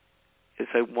is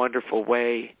a wonderful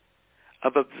way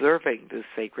of observing this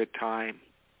sacred time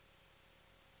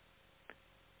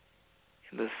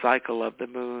in the cycle of the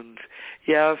moons.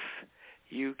 Yes,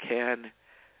 you can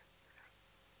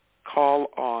call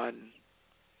on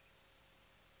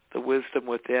the wisdom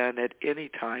within at any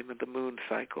time of the moon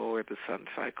cycle or the sun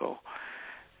cycle,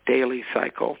 daily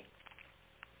cycle.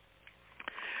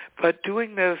 But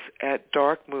doing this at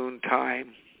dark moon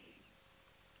time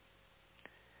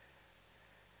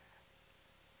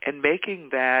and making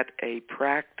that a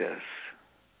practice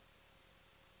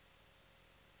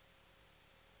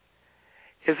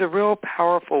is a real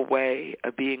powerful way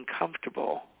of being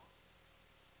comfortable,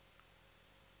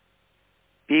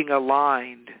 being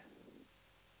aligned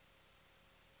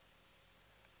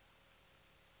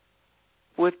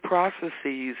with processes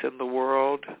in the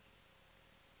world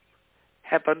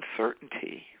have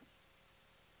uncertainty,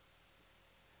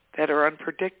 that are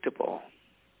unpredictable,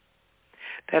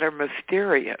 that are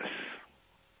mysterious.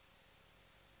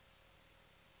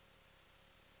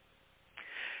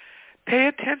 Pay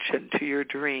attention to your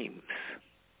dreams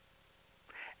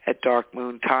at dark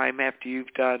moon time after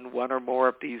you've done one or more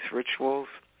of these rituals.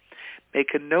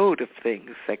 Make a note of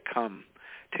things that come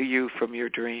to you from your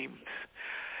dreams.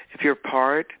 If you're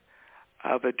part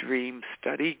of a dream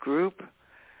study group,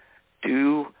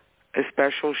 do a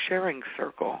special sharing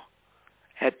circle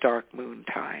at dark moon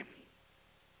time.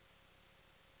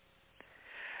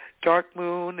 Dark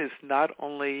moon is not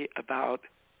only about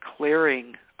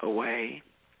clearing away,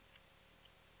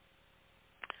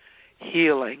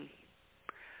 healing,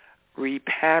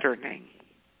 repatterning,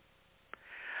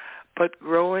 but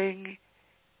growing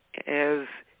as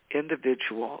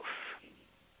individuals.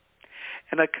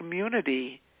 And a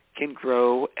community can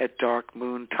grow at dark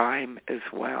moon time as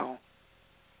well.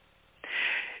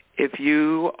 If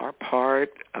you are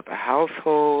part of a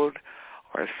household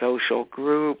or a social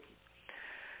group,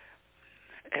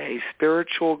 a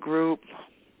spiritual group,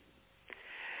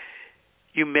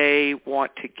 you may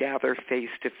want to gather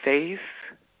face-to-face,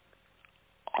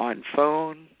 on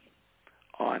phone,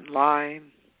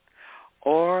 online,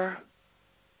 or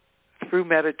through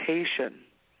meditation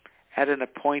at an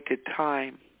appointed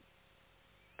time.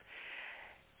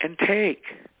 And take,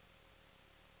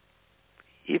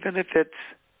 even if it's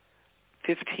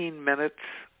 15 minutes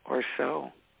or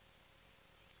so,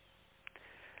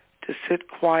 to sit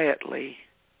quietly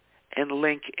and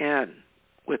link in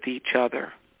with each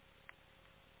other,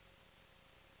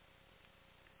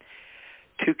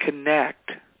 to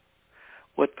connect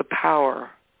with the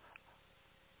power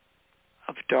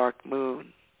of dark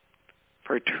moon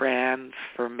for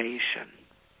transformation.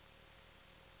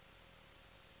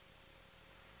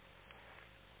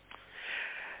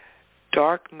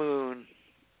 Dark moon,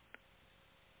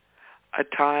 a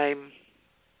time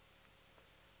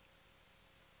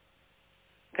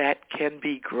that can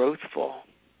be growthful,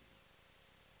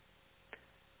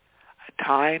 a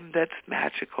time that's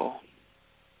magical,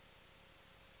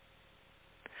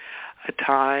 a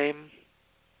time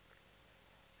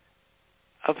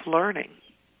of learning.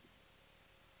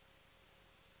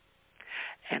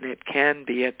 And it can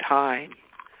be a time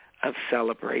of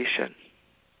celebration.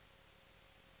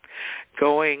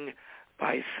 going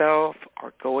by self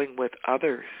or going with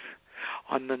others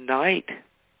on the night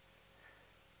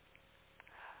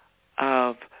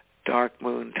of dark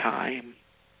moon time,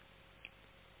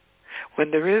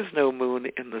 when there is no moon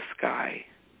in the sky,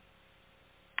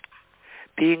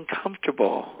 being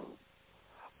comfortable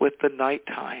with the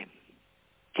nighttime,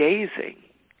 gazing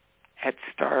at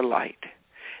starlight.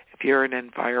 If you're in an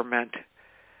environment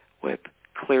with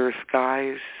clear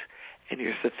skies and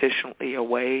you're sufficiently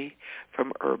away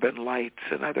from urban lights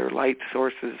and other light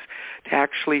sources to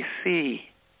actually see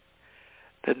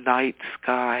the night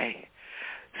sky,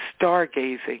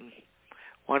 stargazing,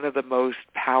 one of the most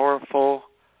powerful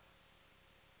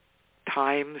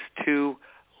times to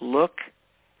look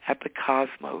at the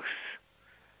cosmos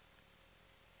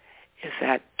is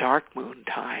at dark moon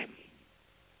time.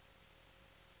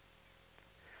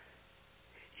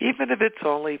 Even if it's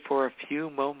only for a few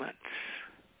moments,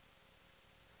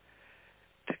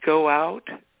 to go out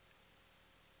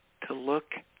to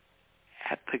look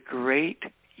at the great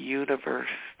universe,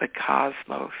 the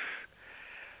cosmos,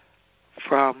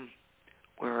 from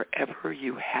wherever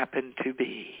you happen to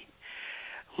be,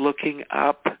 looking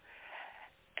up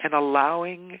and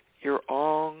allowing your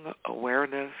own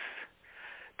awareness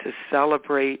to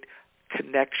celebrate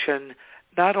connection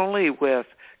not only with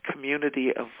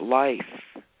community of life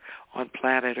on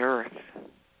planet Earth,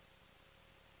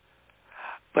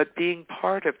 but being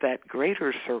part of that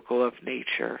greater circle of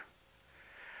nature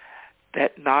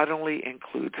that not only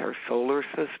includes our solar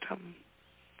system,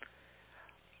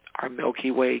 our Milky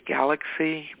Way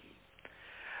galaxy,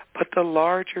 but the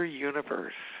larger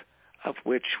universe of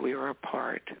which we are a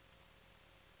part.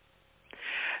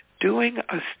 Doing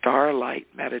a starlight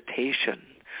meditation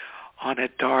on a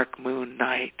dark moon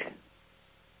night,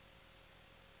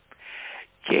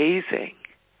 gazing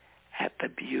at the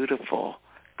beautiful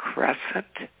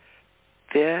crescent,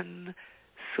 thin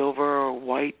silver or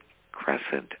white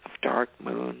crescent of dark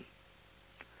moon.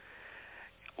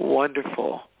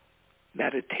 Wonderful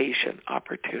meditation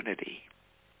opportunity.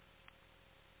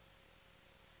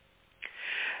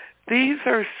 These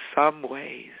are some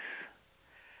ways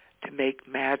to make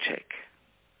magic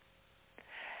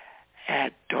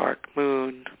at dark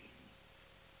moon.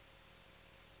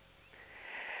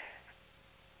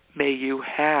 May you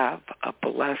have a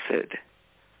blessed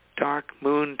dark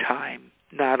moon time,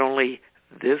 not only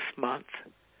this month,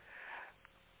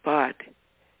 but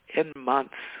in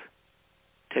months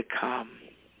to come.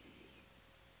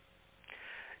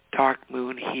 Dark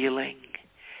moon healing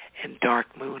and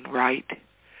dark moon right.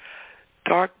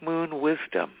 Dark moon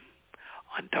wisdom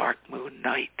on dark moon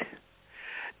night.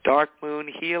 Dark moon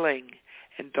healing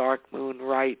and dark moon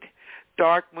right.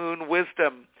 Dark moon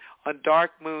wisdom on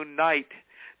dark moon night.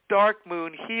 Dark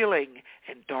moon healing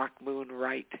and dark moon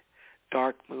right.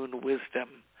 Dark moon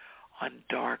wisdom on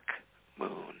dark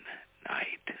moon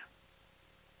night.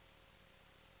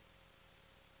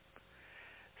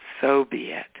 So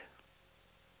be it.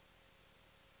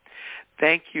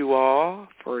 Thank you all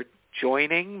for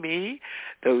joining me,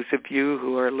 those of you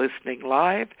who are listening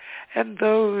live and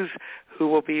those who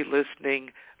will be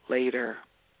listening later.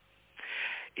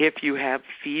 If you have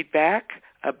feedback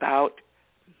about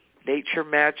Nature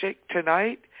Magic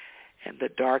tonight and the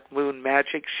Dark Moon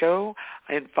Magic Show,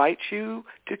 I invite you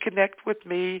to connect with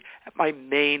me at my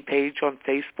main page on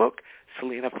Facebook,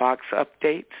 Selena Fox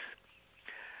Updates.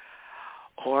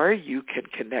 Or you can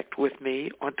connect with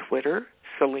me on Twitter,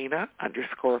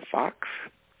 Selena_Fox.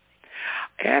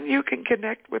 And you can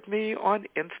connect with me on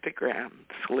Instagram,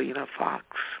 Selena Fox.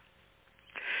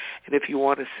 And if you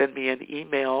want to send me an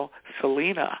email,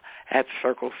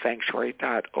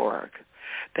 Selena@CircleSanctuary.org.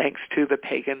 Thanks to the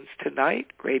Pagans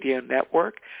Tonight Radio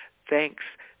Network. Thanks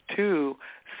to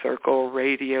Circle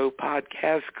Radio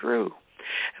Podcast Crew.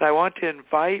 And I want to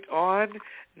invite on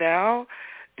now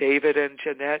David and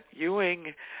Jeanette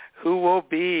Ewing, who will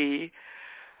be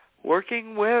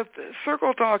working with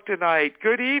Circle Talk tonight.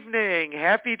 Good evening.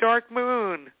 Happy Dark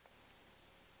Moon.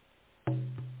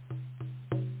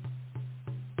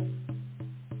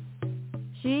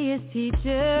 She is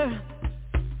teacher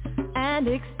and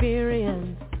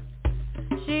experience.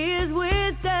 She is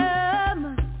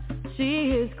wisdom.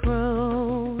 She is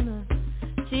crone.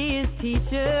 She is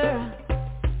teacher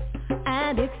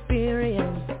and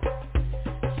experience.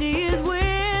 She is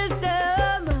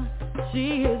wisdom.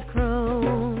 She is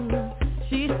crone.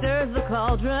 She stirs the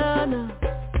cauldron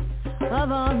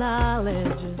of all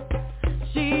knowledge.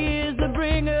 She is the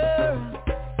bringer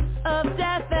of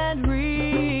death and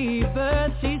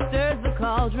rebirth. She stirs the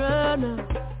cauldron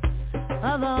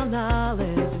of all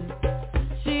knowledge.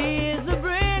 She is the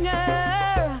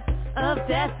bringer of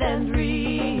death and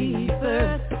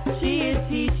rebirth. She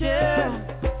teacher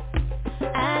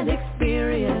and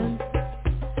experience.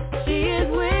 She is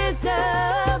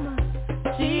wisdom.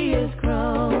 She is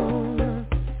grown.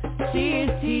 She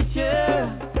is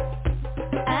teacher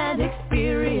and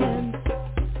experience.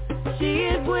 She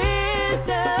is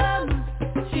wisdom.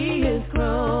 She is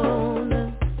grown.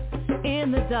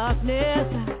 In the darkness,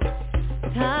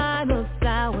 time of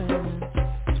silence.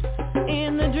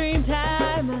 In the dream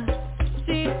time,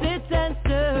 she sits and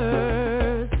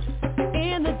stirs.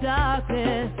 In the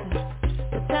darkness,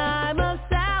 the time of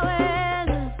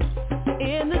silence.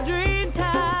 In the dream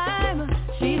time,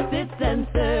 she sits and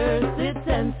stirs, sits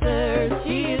and stirs.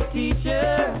 She is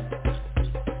teacher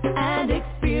and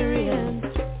experience.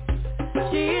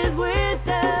 She is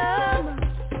wisdom.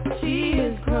 She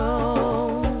is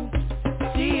grown.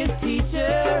 She is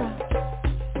teacher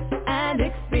and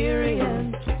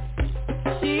experience.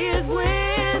 She is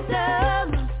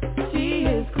wisdom. She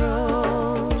is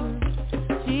grown.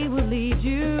 She will lead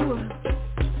you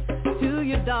to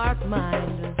your dark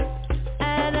mind.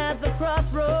 And at the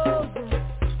crossroads,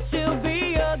 she'll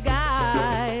be your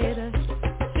guide.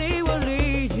 She will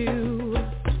lead you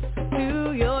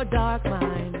to your dark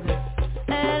mind.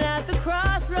 And at the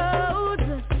crossroads,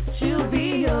 she'll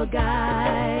be your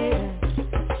guide.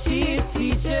 She is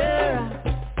teacher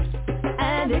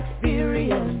and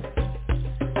experience.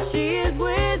 She is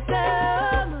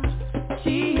wisdom.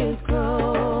 She is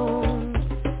grown.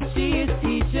 She is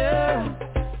teacher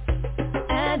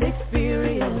and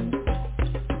experience.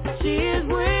 She is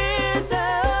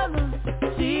wisdom.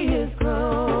 She is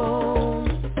grown.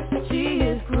 She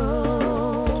is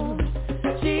grown.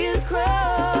 She is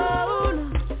grown.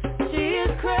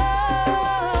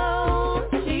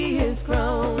 She is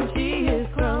grown. She is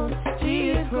grown. She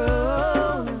is grown. She is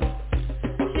grown.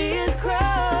 She is grown.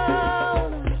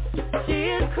 She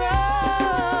is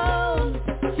grown.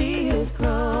 She is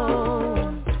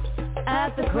grown.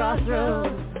 At the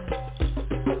crossroads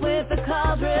with the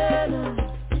cauldron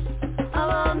of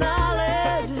all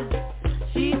knowledge,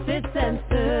 she sits and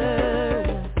stirs.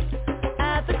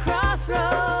 At the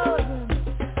crossroads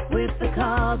with the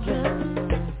cauldron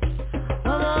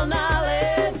of all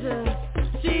knowledge,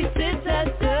 she sits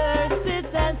and stirs,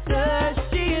 sits and stirs.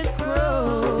 She is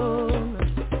grown.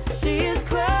 She is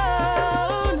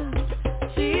grown.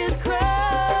 She is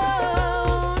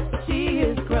grown. She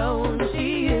is grown.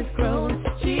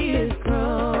 She is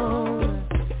grown.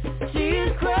 She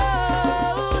is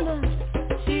grown.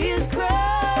 She is grown. She is grown. She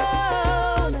is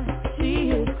grown.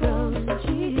 She is grown.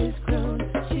 She is grown. She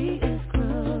is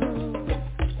grown.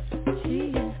 She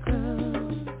is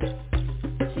grown.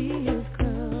 She is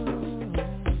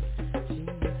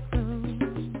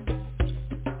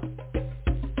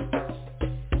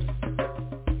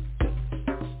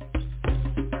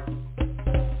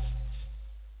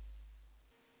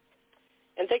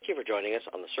And thank you for joining us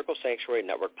on the Circle Sanctuary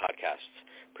Network podcasts,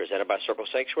 presented by Circle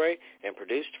Sanctuary and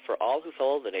produced for all who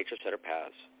follow the Nature Center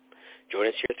paths. Join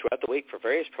us here throughout the week for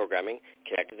various programming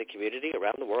connecting the community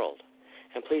around the world.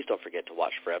 And please don't forget to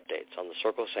watch for updates on the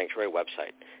Circle Sanctuary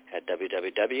website at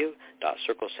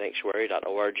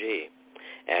www.circlesanctuary.org.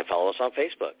 And follow us on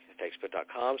Facebook at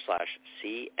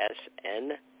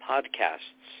facebook.com/CSN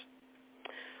podcasts.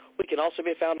 We can also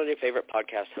be found on your favorite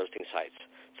podcast hosting sites,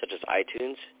 such as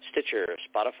iTunes, Stitcher,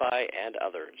 Spotify, and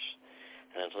others.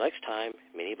 And until next time,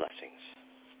 many blessings.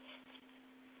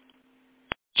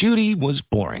 Judy was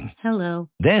boring. Hello.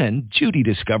 Then Judy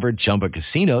discovered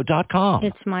ChumbaCasino.com.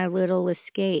 It's my little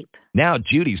escape. Now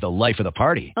Judy's the life of the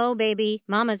party. Oh, baby,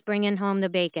 mama's bringing home the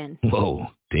bacon. Whoa,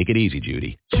 take it easy,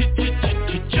 Judy.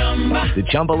 The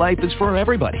Chumba life is for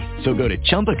everybody. So go to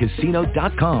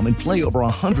ChumbaCasino.com and play over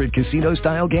 100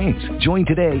 casino-style games. Join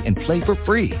today and play for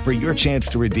free for your chance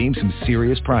to redeem some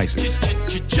serious prizes.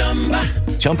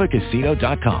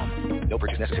 ChumbaCasino.com. No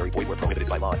purchase necessary. Void where prohibited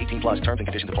by law. 18+ terms and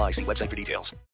conditions apply. See website for details.